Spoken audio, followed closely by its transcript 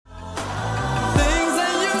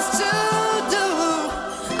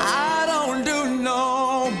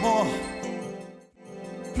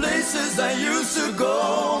to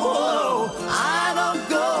go. I don't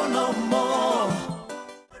go no more.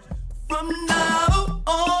 From now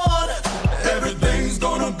on, everything's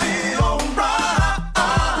gonna be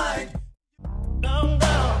alright. Don't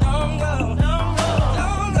go, don't go, don't go,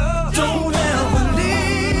 don't go. Don't ever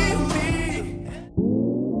leave me.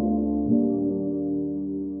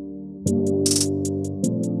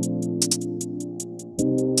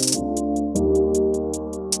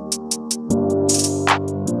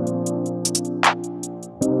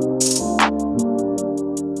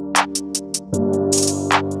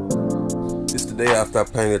 Day after I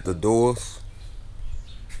painted the doors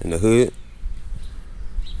and the hood,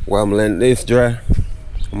 while I'm letting this dry,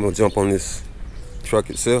 I'm gonna jump on this truck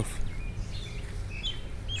itself.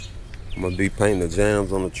 I'm gonna be painting the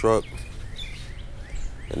jambs on the truck,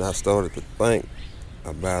 and I started to think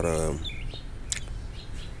about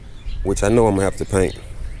which I know I'm gonna have to paint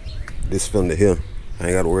this fender here. I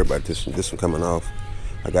ain't gotta worry about this one coming off.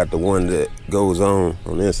 I got the one that goes on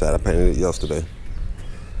the inside. I painted it yesterday.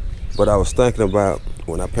 But I was thinking about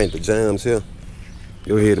when I paint the jambs here,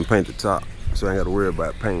 go ahead and paint the top, so I ain't got to worry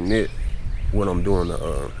about painting it when I'm doing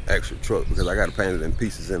the actual truck, because I got to paint it in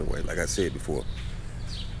pieces anyway, like I said before.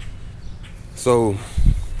 So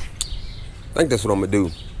I think that's what I'm gonna do. I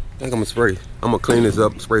think I'm gonna spray. I'm gonna clean this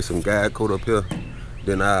up, spray some guide coat up here,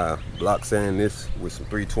 then I block sand this with some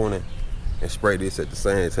 320 and spray this at the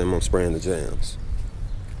same time I'm spraying the jambs.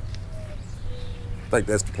 I think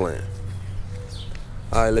that's the plan.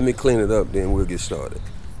 All right, let me clean it up, then we'll get started.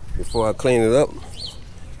 Before I clean it up,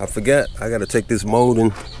 I forgot, I gotta take this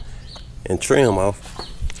molding and trim off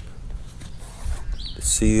the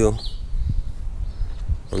seal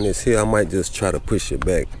on this here. I might just try to push it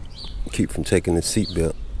back, keep from taking the seat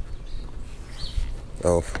belt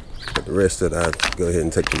off. But the rest of it, I go ahead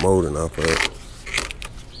and take the molding off of it.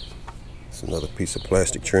 It's another piece of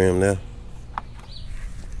plastic trim now.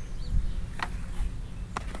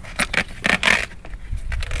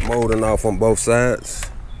 Molding off on both sides.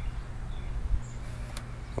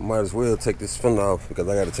 I might as well take this fender off because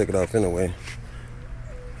I got to take it off anyway.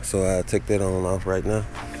 So I'll take that on off right now.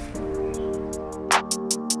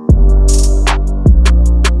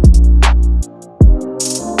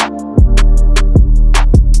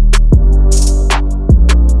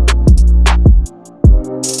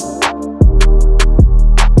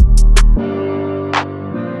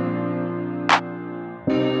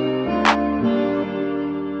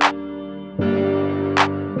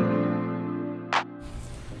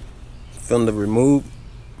 Fender removed.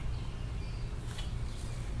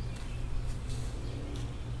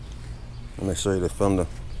 Let me show you the fender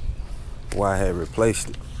why I had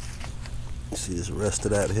replaced it. See this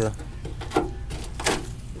rusted out here.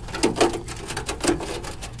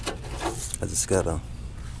 I just gotta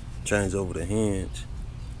change over the hinge.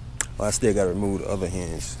 Well, I still gotta remove the other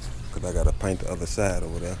hinge because I gotta paint the other side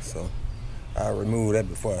over there. So I'll remove that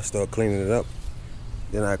before I start cleaning it up.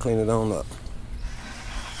 Then I clean it on up.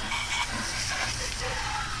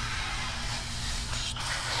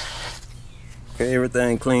 Okay,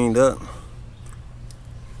 everything cleaned up.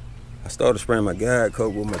 I started spraying my guide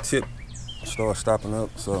coat with my tip. Started stopping up,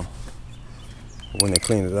 so when they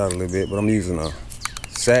cleaned it out a little bit, but I'm using a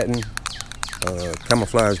satin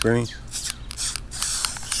camouflage green.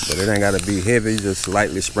 But it ain't gotta be heavy, just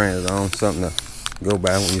lightly spraying it on, something to go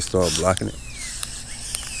by when you start blocking it.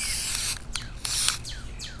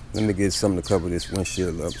 Let me get something to cover this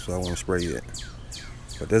windshield up so I won't spray it.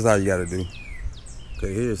 But that's all you gotta do.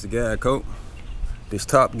 Okay, here's the guide coat. This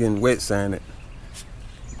top getting wet sanded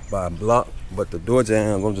by a block, but the door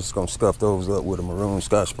jambs, I'm just gonna scuff those up with a maroon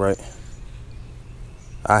Scotch-Brite.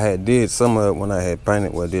 I had did some of it when I had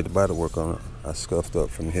painted, when I did the body work on it. I scuffed up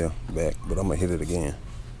from here back, but I'm gonna hit it again.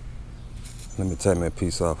 Let me take my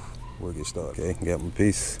piece off. We'll get started. Okay, got my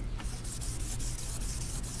piece.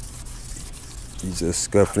 You just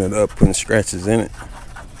scuffing it up, putting scratches in it.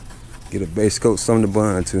 Get a base coat, something to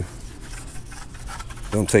bond to.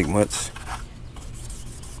 Don't take much.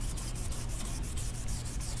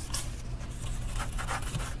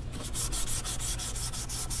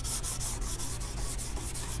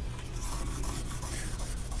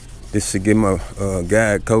 This should give my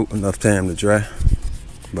guide coat enough time to dry.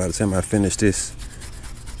 By the time I finish this,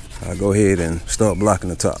 I'll go ahead and start blocking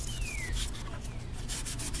the top.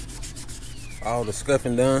 All the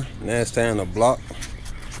scuffing done, now it's time to block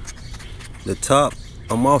the top.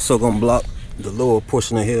 I'm also gonna block the lower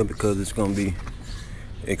portion of here because it's gonna be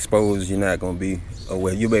exposed. You're not gonna be,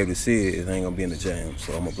 well, you'll be able to see it. It ain't gonna be in the jam.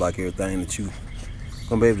 So I'm gonna block everything that you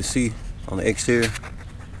gonna be able to see on the exterior.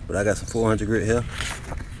 But I got some 400 grit here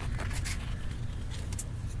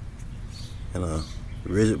and a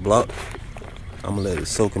rigid block. I'm gonna let it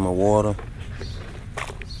soak in my water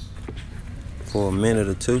for a minute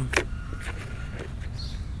or two.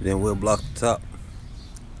 Then we'll block the top.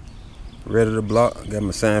 Ready to block. Got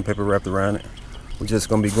my sandpaper wrapped around it. We're just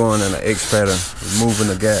gonna be going in an X pattern, removing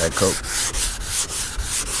the guide coat.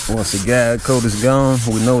 Once the guide coat is gone,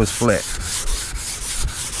 we know it's flat.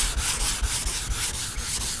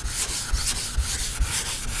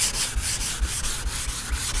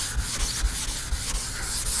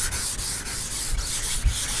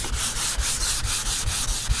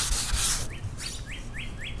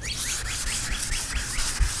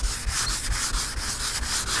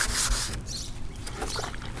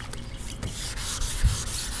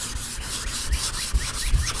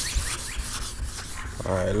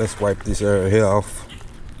 Alright, let's wipe this area here off.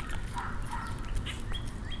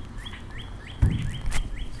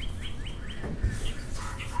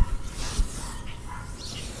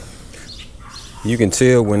 You can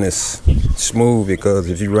tell when it's smooth because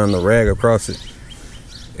if you run the rag across it,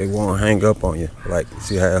 it won't hang up on you. Like,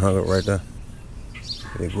 see how it hung up right there?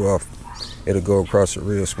 It'll go across it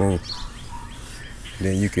real smooth.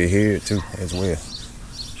 Then you can hear it too as well.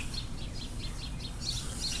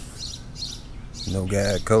 No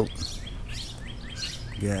guide coat.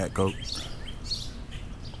 Guide coat.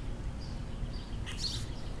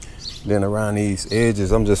 Then around these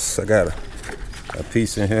edges, I got a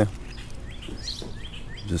piece in here.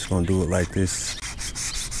 I'm just gonna do it like this.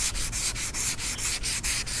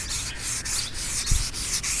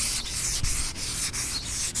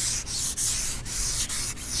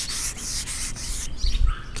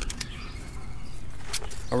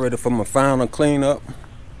 I'm ready for my final cleanup.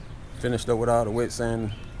 Finished up with all the wet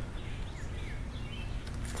sand.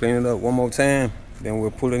 Clean it up one more time, then we'll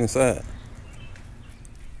pull it inside.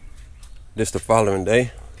 This the following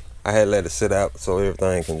day. I had let it sit out so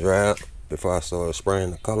everything can dry out before I started spraying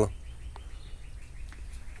the color,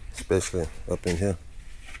 especially up in here.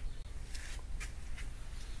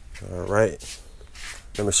 All right,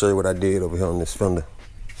 let me show you what I did over here on this fender.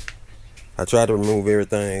 I tried to remove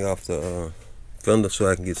everything off the fender so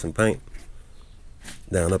I can get some paint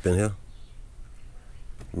down up in here.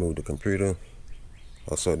 Remove the computer.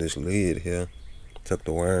 Also this lid here. Took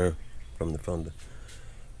the wiring from the fender.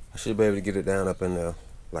 I should be able to get it down up in there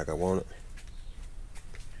like I want it.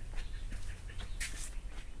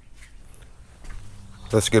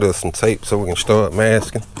 Let's get us some tape so we can start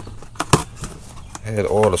masking. I had to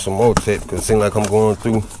order some more tape because it seems like I'm going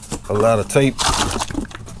through a lot of tape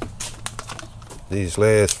these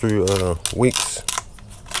last few weeks.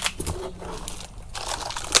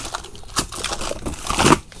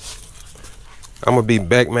 I'm gonna be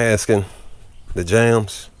backmasking the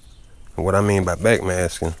Jambs. And what I mean by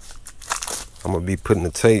backmasking, I'm gonna be putting the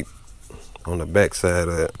tape on the back side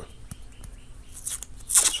of it,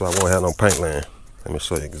 so I won't have no paint line. Let me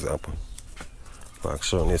show you an example. If I can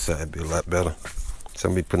show on this side, it'd be a lot better. So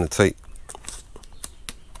I'm gonna be putting the tape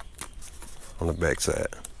on the back side.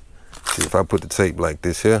 See, if I put the tape like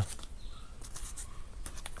this here,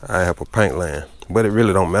 I have a paint line, but it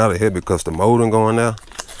really don't matter here because the molding going there.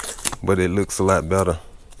 But it looks a lot better.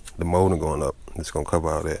 The molding going up. It's gonna cover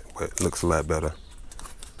all that, but it looks a lot better.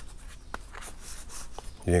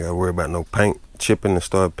 You ain't gotta worry about no paint chipping and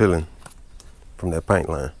start peeling from that paint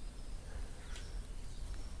line.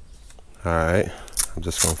 All right, I'm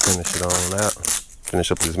just gonna finish it on out.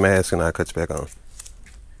 Finish up this mask and I'll cut you back on.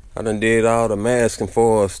 I done did all the masking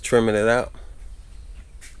for us, trimming it out.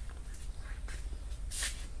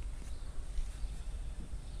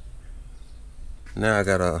 Now I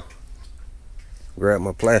gotta grab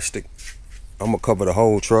my plastic. I'm gonna cover the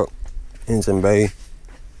whole truck, engine bay,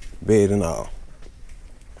 bed and all.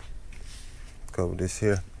 Cover this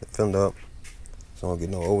here, the fender up, so I don't get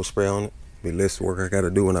no overspray on it. Be less work I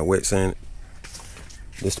gotta do when I wet sand it.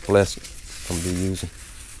 This the plastic I'm gonna be using.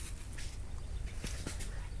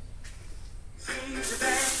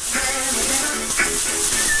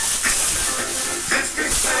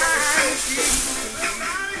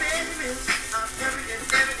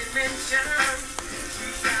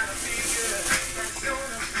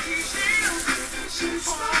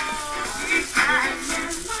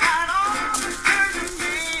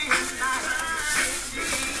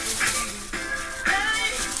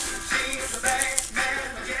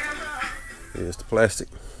 Here's the plastic.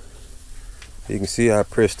 You can see I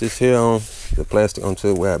pressed this here on the plastic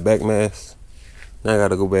onto where I backmasked. Now I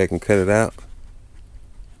gotta go back and cut it out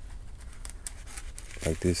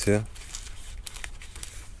like this here,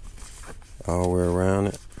 all the way around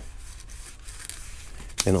it.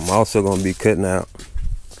 And I'm also gonna be cutting out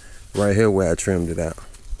right here where I trimmed it out,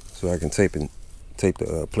 so I can tape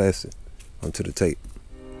the plastic onto the tape.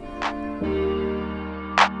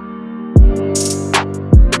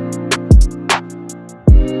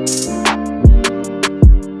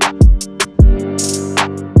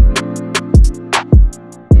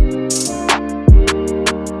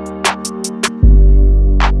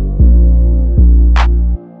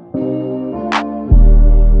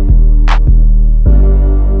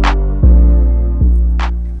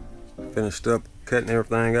 finished up cutting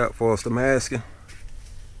everything out for us the masking.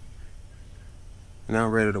 Now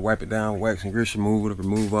I'm ready to wipe it down with wax and grease remover to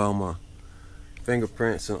remove all my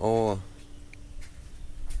fingerprints and oil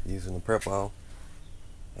using the prep oil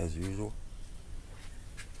as usual.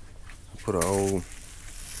 I put an old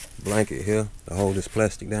blanket here to hold this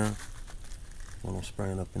plastic down when I'm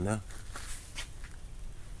spraying up in there.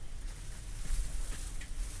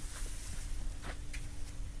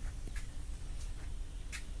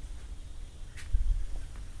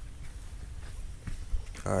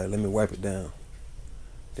 Alright, let me wipe it down.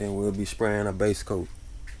 Then we'll be spraying a base coat.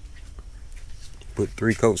 Put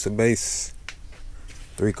 3 coats of base,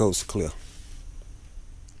 3 coats of clear.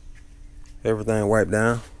 Everything wiped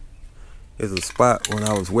down. There's a spot when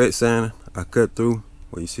I was wet sanding, I cut through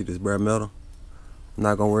where you see this bare metal. I'm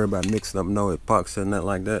not gonna worry about mixing up no epoxy or nothing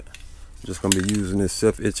like that. I'm just gonna be using this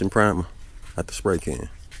self-itching primer at the spray can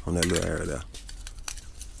on that little area there.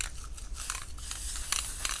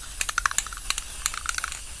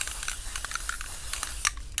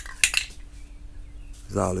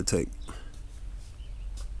 That's all it takes.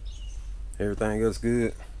 Everything else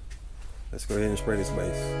good. Let's go ahead and spray this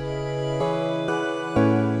base.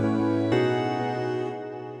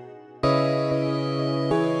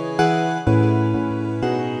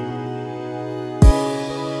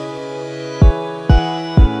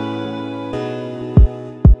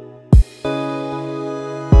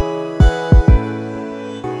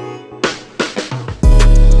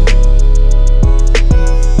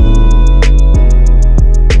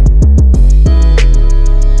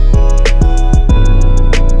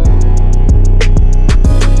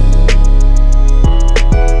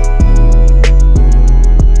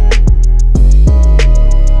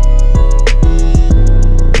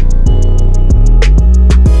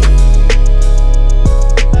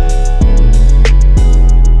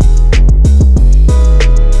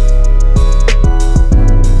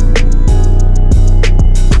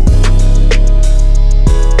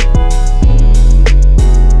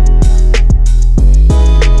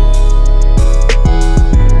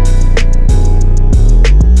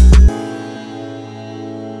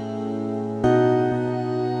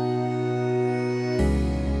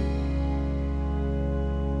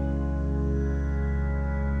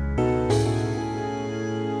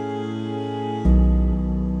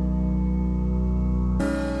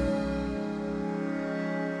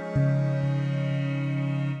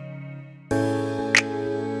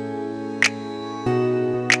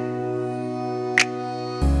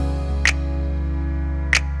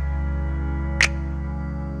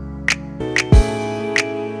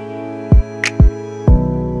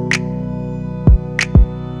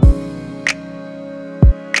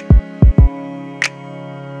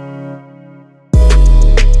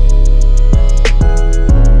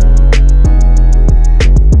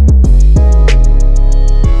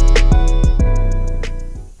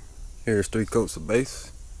 Here's 3 coats of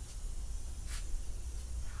base.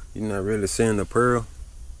 You're not really seeing the pearl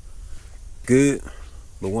good,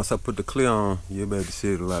 but once I put the clear on, you'll be able to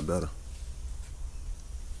see it a lot better.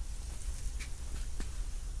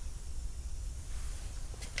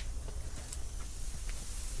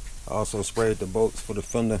 I also sprayed the bolts for the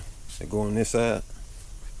fender that go on this side,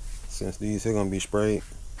 since these are going to be sprayed.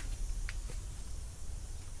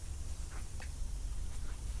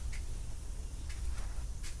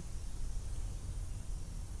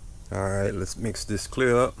 Alright, let's mix this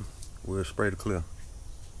clear up. We'll spray the clear.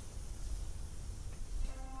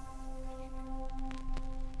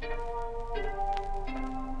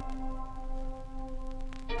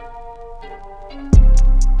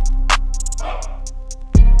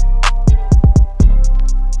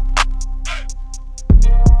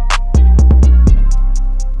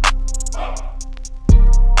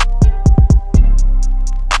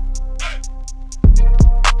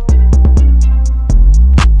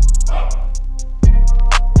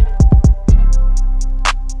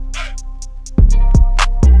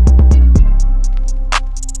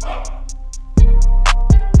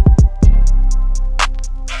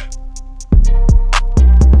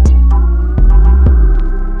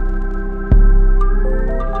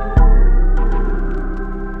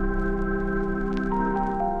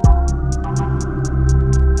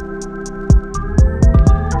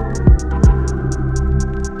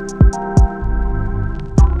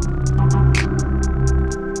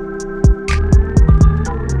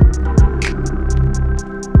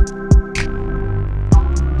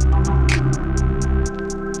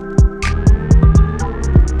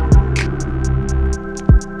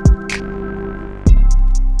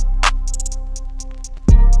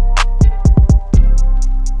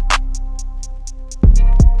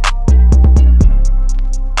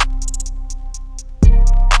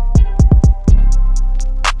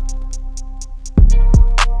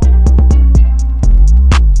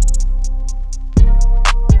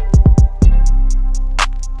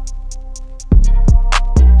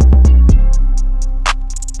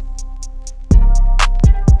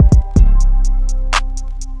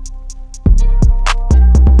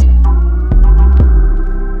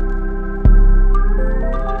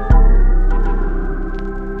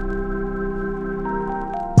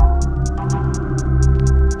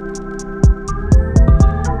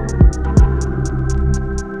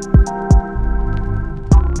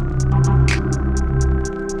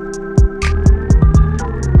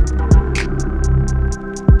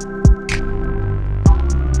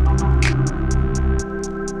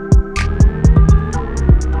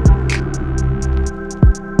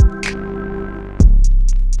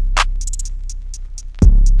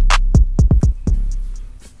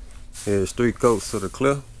 Here's 3 coats of the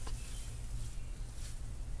clear.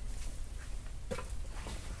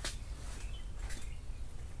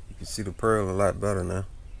 You can see the pearl a lot better now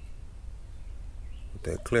with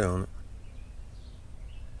that clear on it.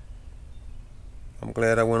 I'm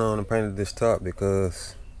glad I went on and painted this top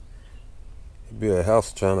because it'd be a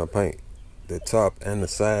house trying to paint the top and the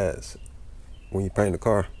sides when you paint the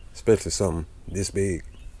car, especially something this big.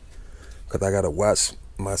 Cause I gotta watch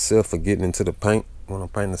myself for getting into the paint when I'm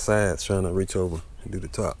painting the sides, trying to reach over and do the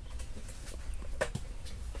top.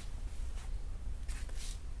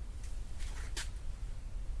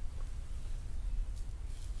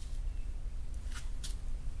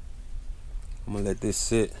 I'm gonna let this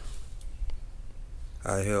sit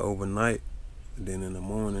out here overnight, and then in the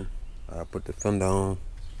morning I'll put the fender on,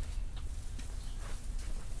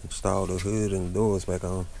 install the hood and the doors back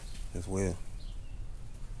on as well.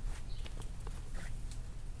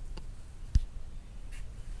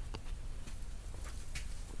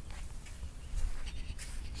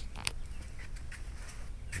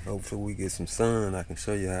 Hopefully we get some sun. I can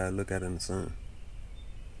show you how I look at it in the sun.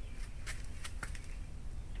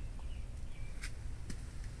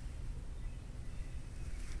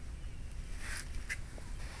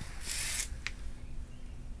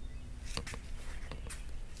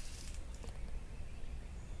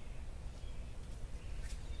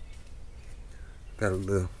 Got a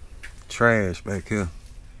little trash back here,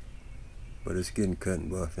 but it's getting cut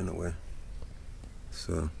and buff anyway.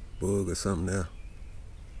 So bug or something there.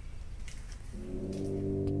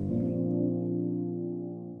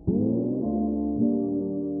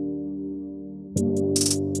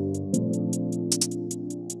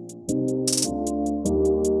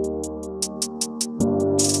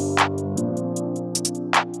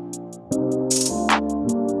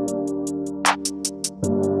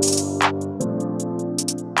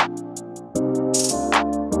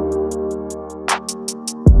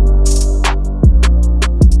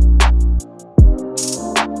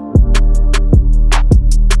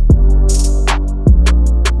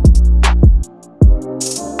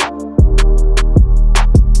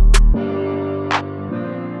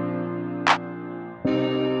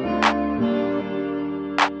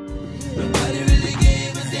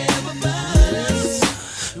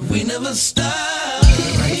 We never stop.